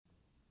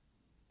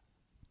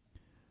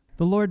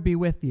The Lord be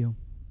with you.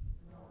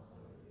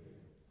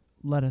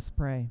 Let us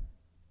pray.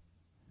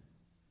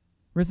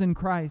 Risen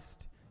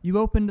Christ, you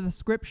opened the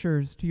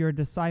Scriptures to your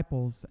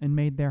disciples and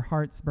made their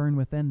hearts burn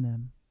within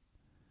them.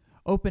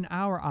 Open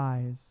our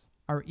eyes,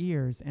 our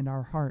ears, and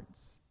our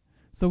hearts,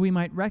 so we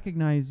might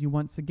recognize you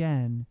once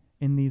again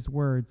in these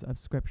words of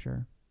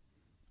Scripture.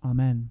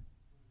 Amen.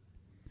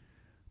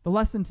 The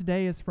lesson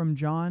today is from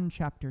John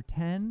chapter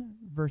 10,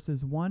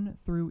 verses 1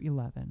 through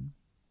 11.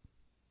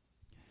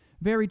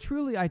 Very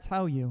truly I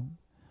tell you,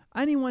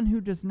 anyone who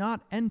does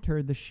not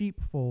enter the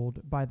sheepfold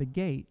by the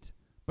gate,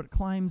 but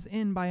climbs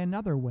in by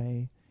another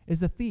way,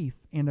 is a thief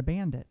and a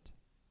bandit.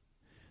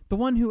 The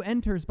one who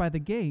enters by the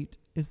gate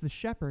is the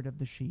shepherd of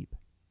the sheep.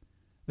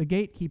 The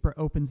gatekeeper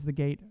opens the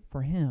gate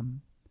for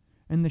him,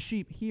 and the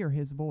sheep hear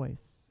his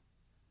voice.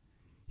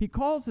 He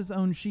calls his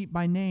own sheep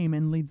by name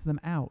and leads them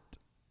out.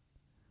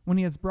 When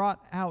he has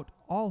brought out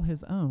all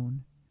his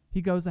own,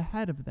 he goes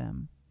ahead of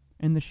them,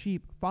 and the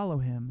sheep follow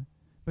him,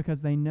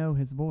 because they know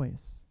his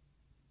voice.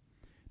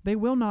 They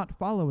will not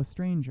follow a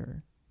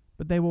stranger,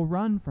 but they will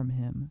run from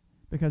him,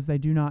 because they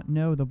do not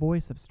know the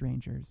voice of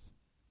strangers.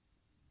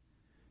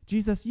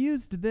 Jesus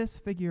used this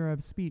figure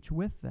of speech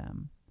with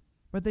them,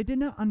 but they did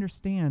not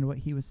understand what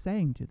he was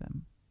saying to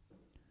them.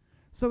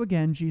 So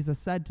again Jesus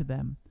said to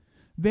them,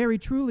 Very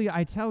truly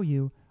I tell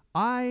you,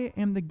 I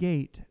am the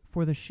gate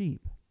for the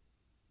sheep.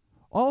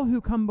 All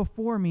who come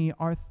before me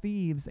are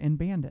thieves and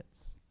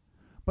bandits,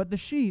 but the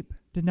sheep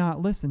did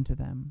not listen to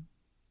them.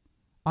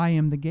 I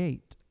am the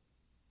gate.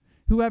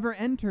 Whoever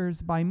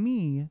enters by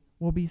me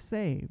will be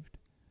saved,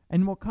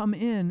 and will come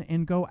in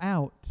and go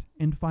out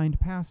and find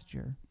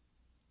pasture.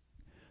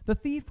 The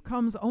thief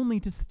comes only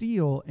to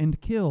steal and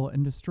kill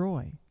and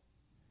destroy.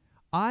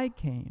 I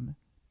came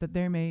that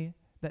they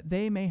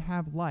may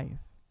have life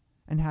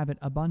and have it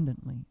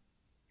abundantly.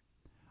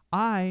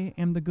 I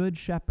am the good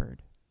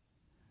shepherd.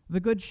 The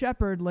good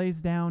shepherd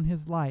lays down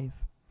his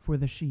life for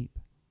the sheep.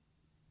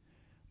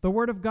 The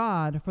word of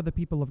God for the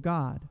people of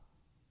God.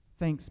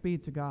 Thanks be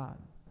to God.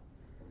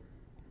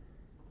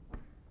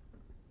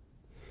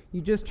 You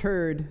just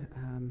heard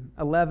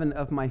 11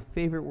 of my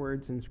favorite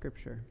words in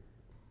Scripture.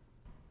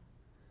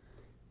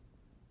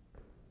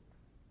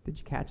 Did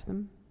you catch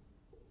them?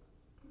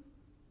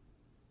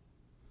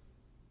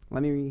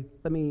 Let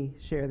me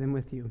share them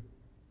with you.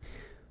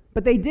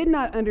 But they did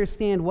not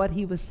understand what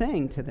he was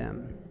saying to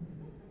them.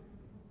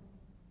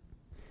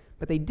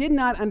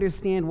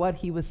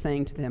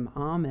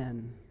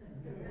 Amen.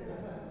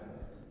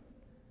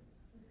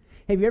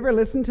 Have you ever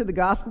listened to the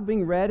gospel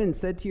being read and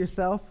said to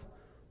yourself,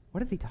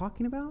 what is he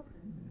talking about?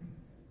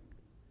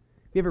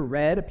 Have you ever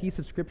read a piece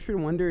of Scripture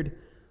and wondered,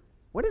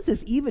 what does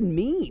this even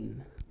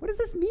mean? What does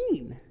this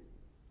mean?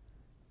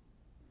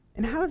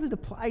 And how does it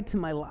apply to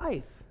my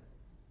life?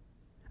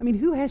 I mean,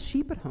 who has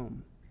sheep at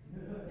home?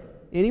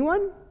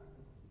 Anyone?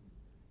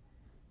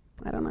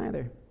 I don't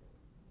either.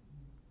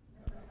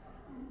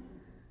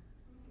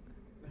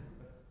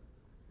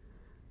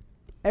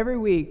 Every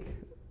week,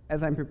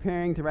 as I'm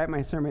preparing to write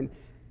my sermon,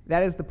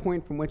 that is the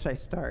point from which I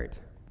start.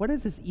 What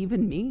does this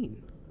even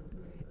mean?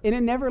 And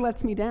it never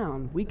lets me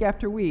down, week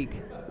after week.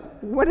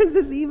 What does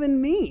this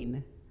even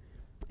mean?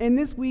 And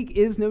this week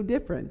is no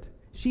different.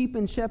 Sheep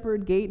and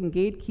shepherd, gate and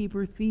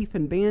gatekeeper, thief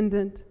and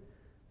bandit,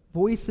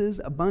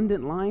 voices,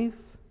 abundant life.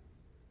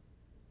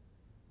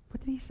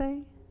 What did he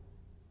say?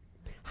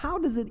 How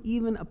does it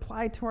even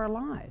apply to our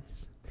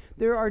lives?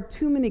 There are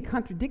too many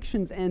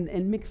contradictions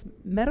and mixed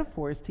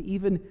metaphors to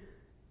even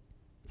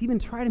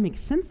try to make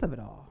sense of it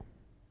all.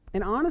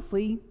 And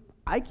honestly,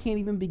 I can't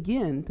even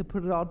begin to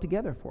put it all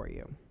together for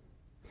you.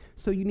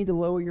 So you need to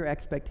lower your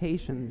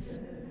expectations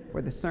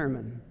for the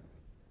sermon.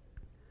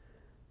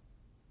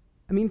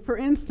 I mean, for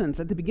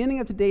instance, at the beginning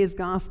of today's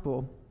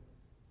gospel,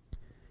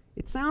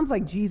 it sounds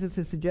like Jesus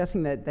is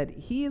suggesting that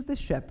he is the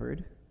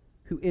shepherd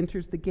who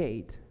enters the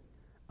gate,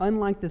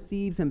 unlike the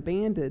thieves and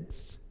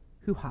bandits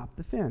who hop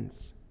the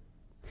fence.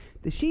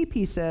 The sheep,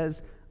 he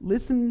says,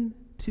 listen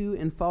to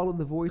and follow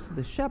the voice of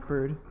the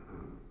shepherd,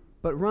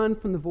 but run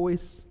from the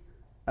voice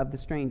of the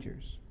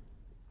strangers.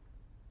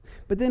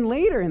 But then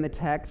later in the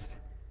text,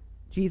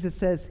 Jesus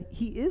says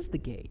he is the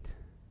gate.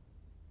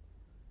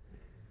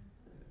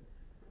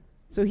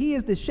 So he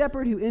is the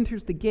shepherd who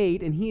enters the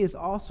gate, and he is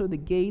also the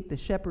gate the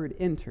shepherd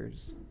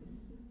enters.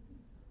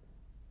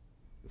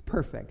 It's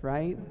perfect,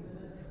 right?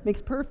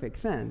 Makes perfect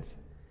sense.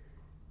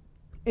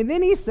 And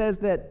then he says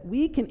that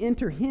we can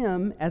enter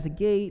him as a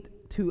gate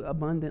to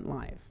abundant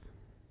life.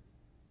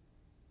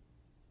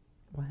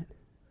 What?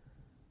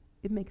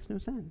 It makes no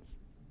sense.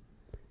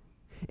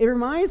 It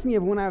reminds me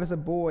of when I was a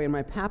boy and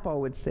my papa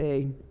would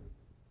say,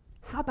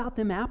 "How about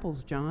them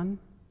apples, John?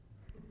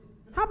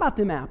 How about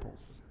them apples?"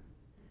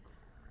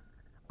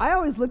 I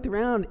always looked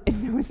around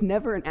and there was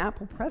never an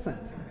apple present.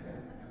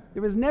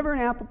 There was never an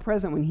apple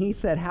present when he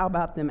said, "How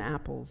about them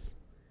apples?"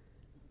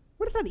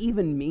 What does that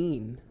even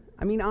mean?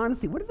 I mean,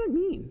 honestly, what does that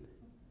mean?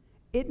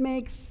 It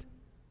makes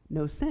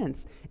no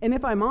sense. And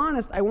if I'm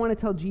honest, I want to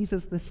tell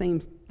Jesus the same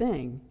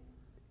thing.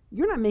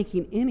 You're not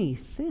making any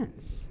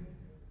sense.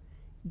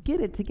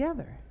 Get it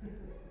together.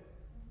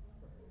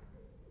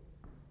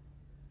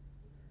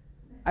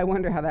 I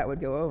wonder how that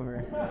would go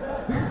over.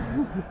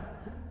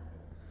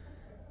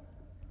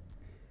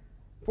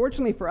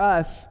 Fortunately for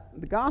us,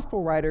 the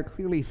gospel writer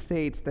clearly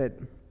states that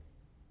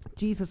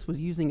Jesus was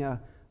using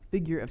a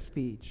figure of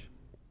speech,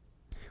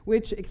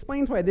 which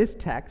explains why this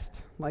text,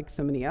 like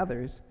so many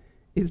others,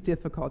 is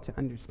difficult to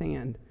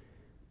understand.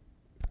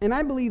 And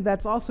I believe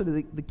that's also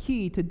the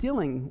key to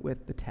dealing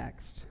with the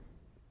text.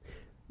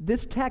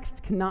 This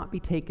text cannot be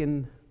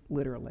taken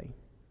literally.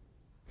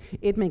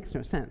 It makes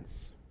no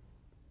sense.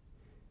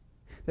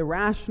 The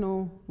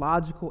rational,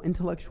 logical,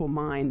 intellectual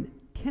mind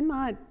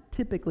cannot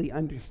typically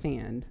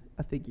understand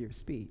a figure of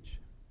speech.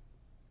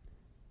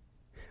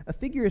 A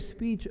figure of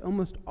speech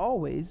almost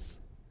always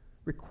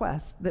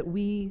requests that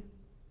we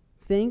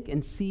think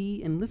and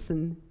see and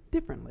listen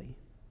differently.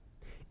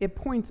 It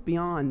points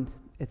beyond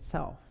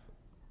itself.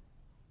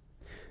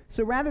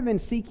 So rather than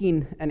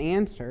seeking an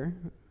answer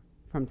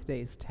from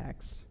today's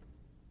text,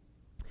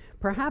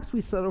 perhaps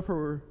we settle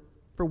for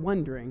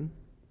wondering,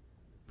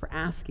 for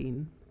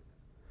asking,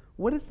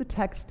 what is the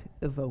text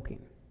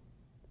evoking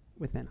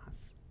within us?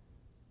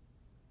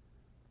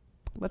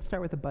 Let's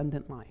start with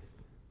abundant life.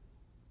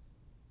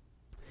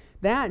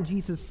 That,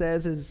 Jesus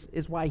says,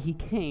 is why he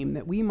came,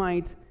 that we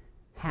might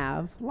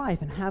have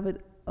life and have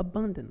it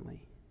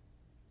abundantly.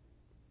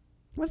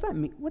 What does that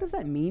mean? What does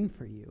that mean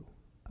for you,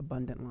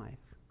 abundant life?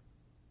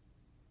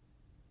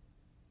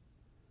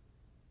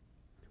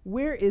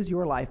 Where is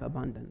your life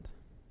abundant?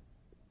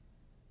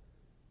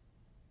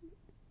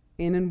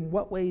 And in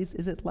what ways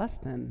is it less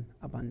than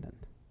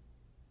abundant?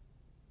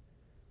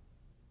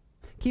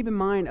 Keep in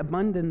mind,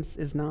 abundance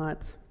is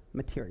not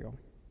material.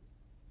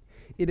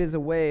 It is a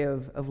way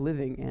of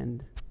living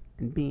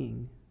and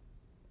being.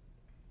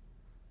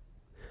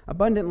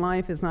 Abundant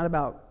life is not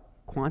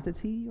about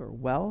quantity or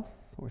wealth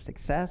or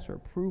success or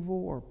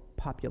approval or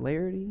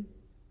popularity.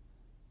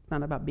 It's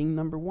not about being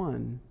number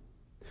one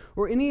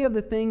or any of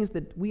the things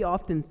that we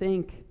often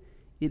think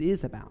it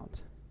is about.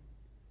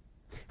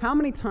 How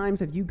many times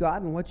have you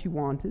gotten what you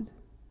wanted,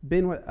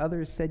 been what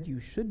others said you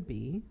should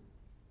be,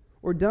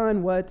 or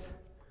done what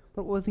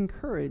was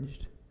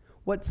encouraged,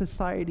 what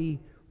society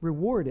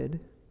rewarded,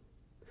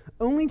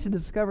 only to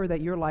discover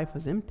that your life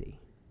was empty?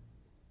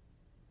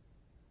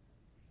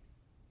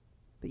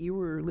 That you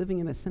were living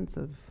in a sense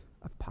of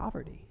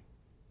poverty,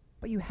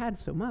 but you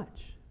had so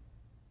much.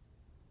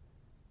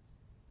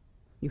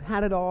 You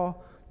had it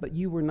all, but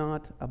you were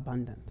not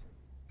abundant.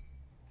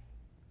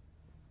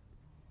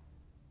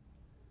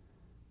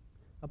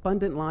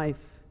 Abundant life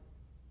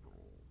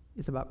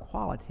is about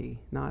quality,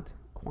 not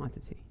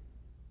quantity.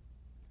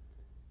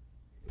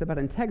 It's about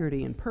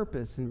integrity and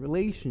purpose and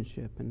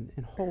relationship and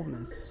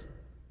wholeness.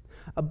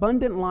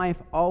 Abundant life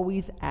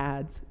always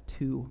adds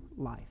to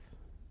life.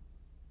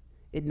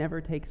 It never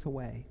takes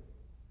away,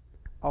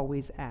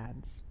 always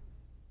adds.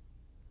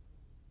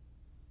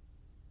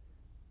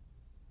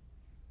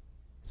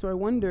 So I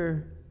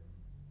wonder,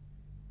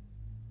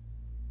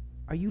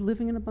 are you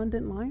living an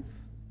abundant life?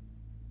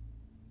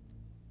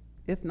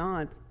 If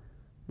not,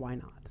 why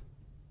not?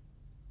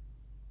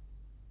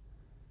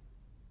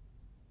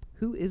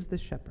 Who is the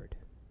shepherd?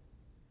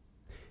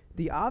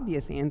 The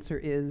obvious answer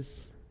is,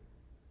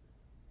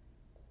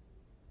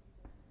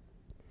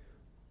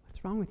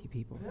 what's wrong with you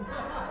people?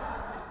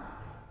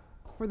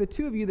 For the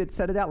two of you that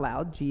said it out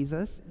loud,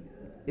 Jesus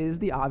is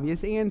the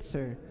obvious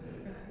answer.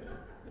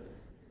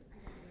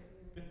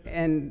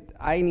 And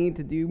I need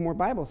to do more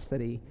Bible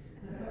study.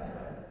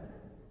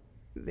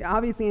 The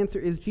obvious answer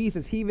is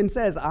Jesus. He even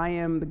says, I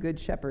am the good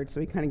shepherd, so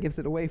he kind of gives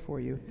it away for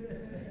you.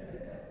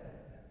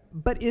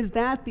 But is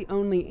that the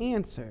only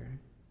answer?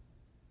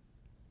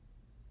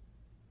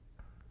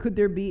 Could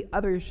there be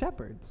other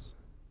shepherds?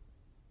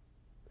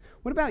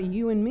 What about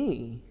you and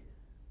me?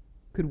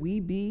 Could we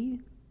be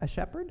a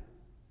shepherd?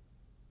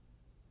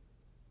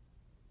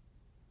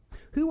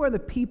 Who are the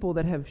people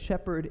that have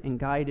shepherded and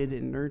guided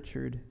and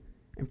nurtured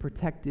and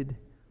protected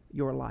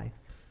your life?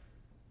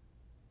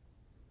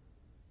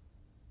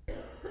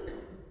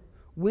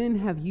 When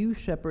have you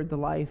shepherded the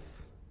life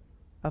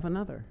of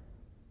another?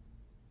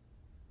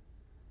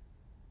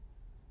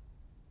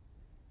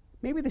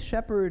 Maybe the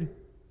shepherd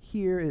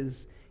here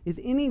is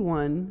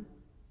anyone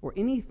or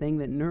anything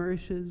that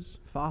nourishes,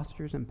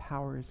 fosters,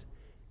 empowers,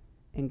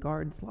 and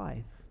guards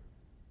life.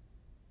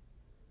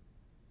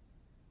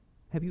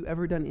 Have you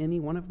ever done any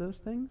one of those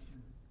things?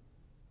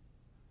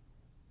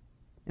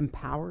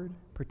 Empowered,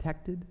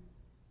 protected,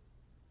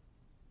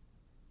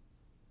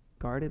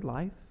 guarded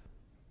life?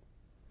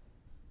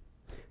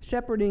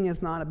 Shepherding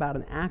is not about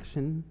an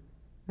action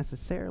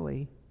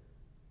necessarily,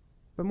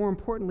 but more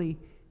importantly,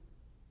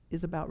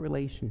 is about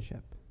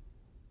relationship.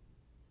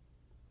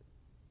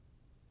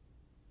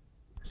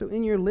 So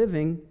in your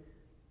living,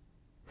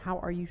 how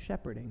are you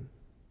shepherding?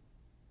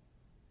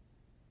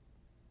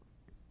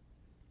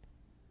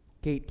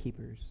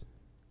 Gatekeepers.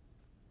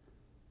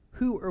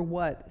 Who or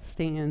what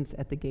stands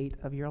at the gate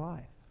of your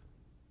life?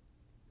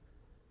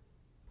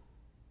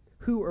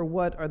 Who or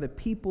what are the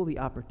people, the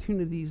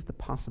opportunities, the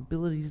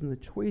possibilities, and the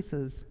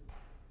choices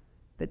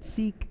that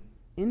seek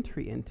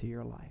entry into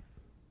your life?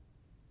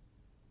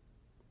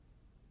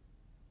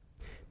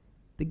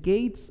 The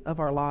gates of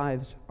our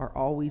lives are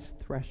always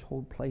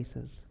threshold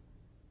places,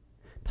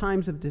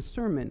 times of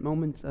discernment,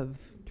 moments of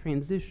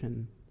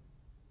transition,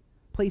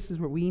 places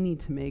where we need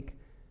to make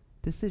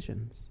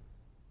decisions.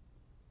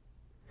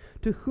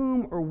 To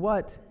whom or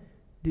what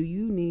do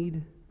you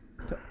need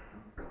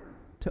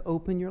to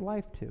open your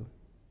life to?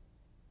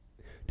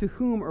 To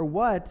whom or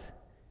what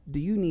do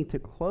you need to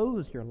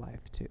close your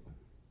life to?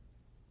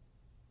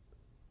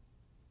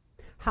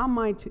 How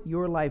might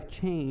your life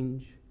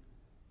change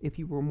if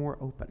you were more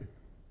open?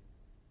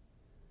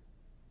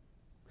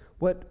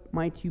 What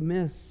might you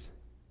miss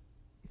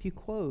if you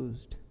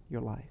closed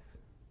your life?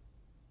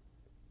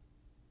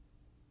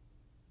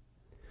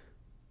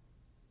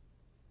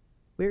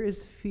 Where is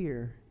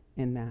fear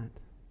in that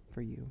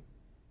for you?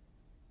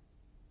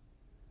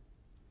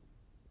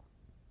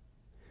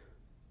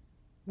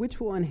 Which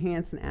will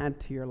enhance and add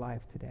to your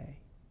life today?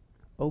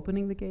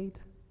 Opening the gate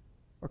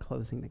or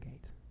closing the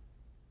gate?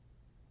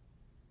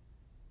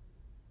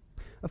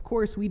 Of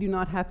course, we do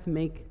not have to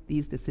make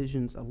these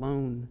decisions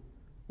alone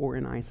or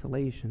in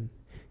isolation.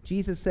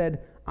 Jesus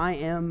said, "I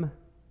am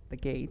the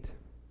gate."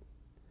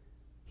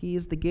 He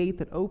is the gate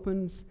that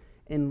opens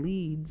and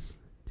leads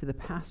to the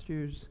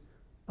pastures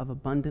of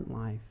abundant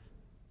life.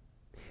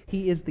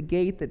 He is the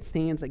gate that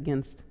stands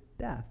against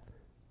death.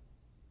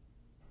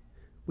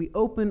 We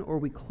open or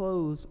we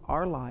close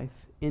our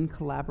life in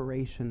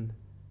collaboration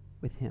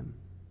with Him.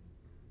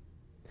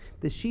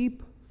 The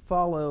sheep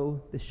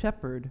follow the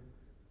shepherd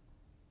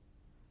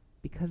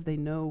because they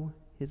know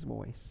His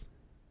voice.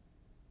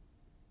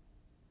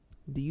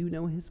 Do you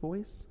know His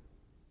voice?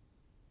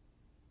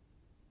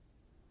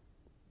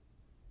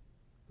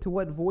 To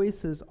what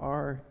voices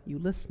are you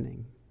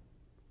listening?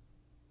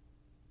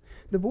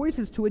 The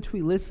voices to which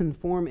we listen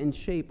form and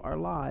shape our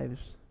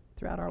lives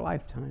throughout our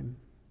lifetime.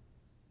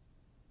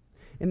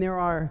 And there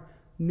are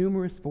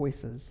numerous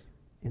voices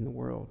in the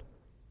world.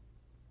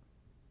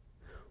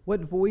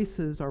 What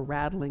voices are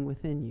rattling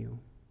within you,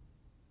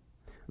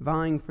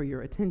 vying for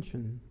your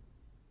attention?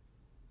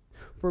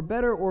 For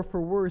better or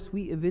for worse,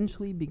 we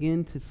eventually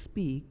begin to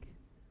speak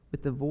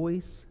with the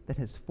voice that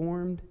has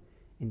formed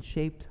and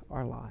shaped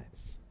our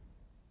lives.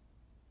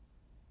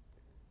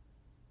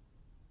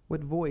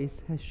 What voice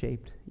has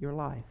shaped your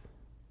life?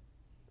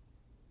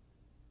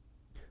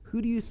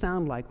 Who do you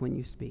sound like when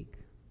you speak?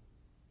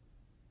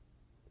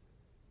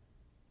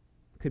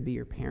 Could be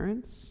your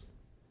parents,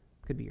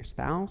 could be your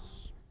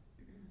spouse,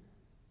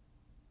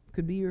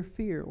 could be your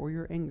fear or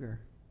your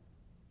anger,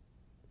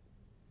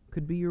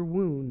 could be your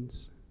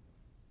wounds,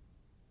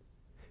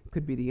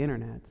 could be the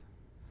internet,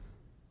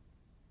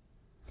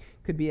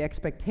 could be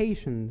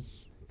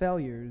expectations,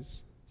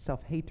 failures,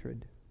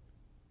 self-hatred.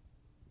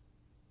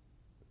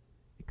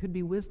 It could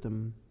be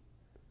wisdom,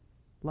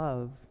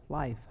 love,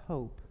 life,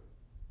 hope.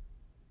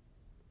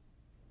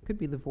 It could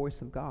be the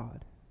voice of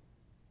God.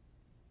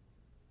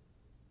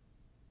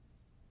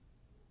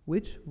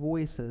 Which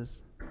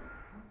voices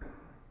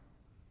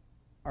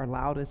are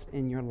loudest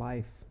in your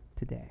life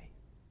today?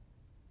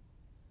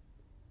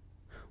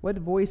 What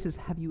voices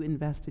have you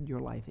invested your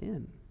life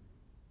in?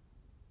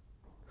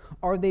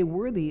 Are they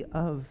worthy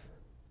of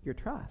your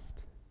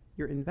trust,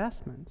 your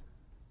investment?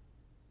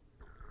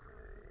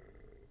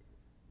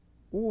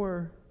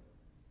 Or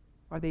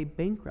are they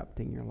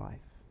bankrupting your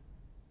life?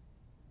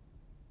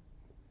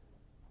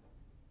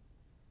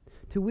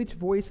 To which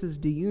voices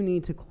do you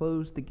need to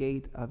close the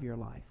gate of your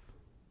life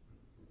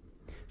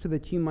so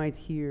that you might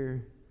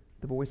hear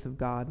the voice of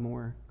God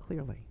more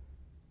clearly?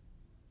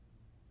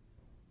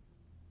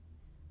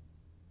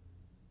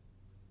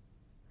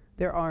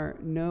 There are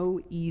no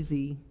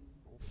easy,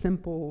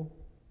 simple,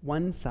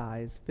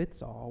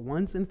 one-size-fits-all,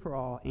 once and for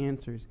all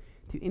answers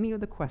to any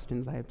of the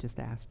questions I have just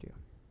asked you.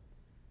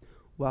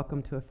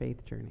 Welcome to a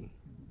faith journey.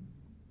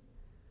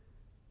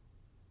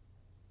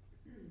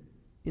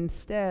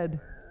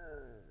 Instead,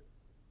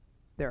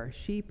 there are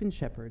sheep and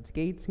shepherds,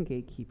 gates and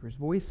gatekeepers,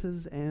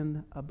 voices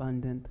and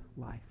abundant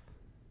life.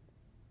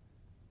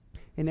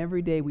 And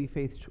every day we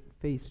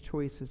face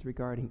choices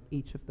regarding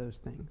each of those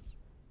things.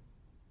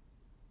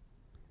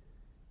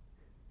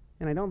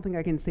 And I don't think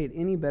I can say it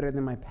any better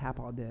than my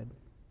papa did.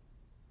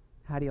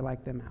 How do you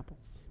like them apples?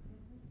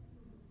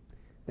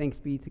 Thanks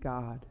be to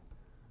God.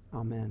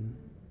 Amen.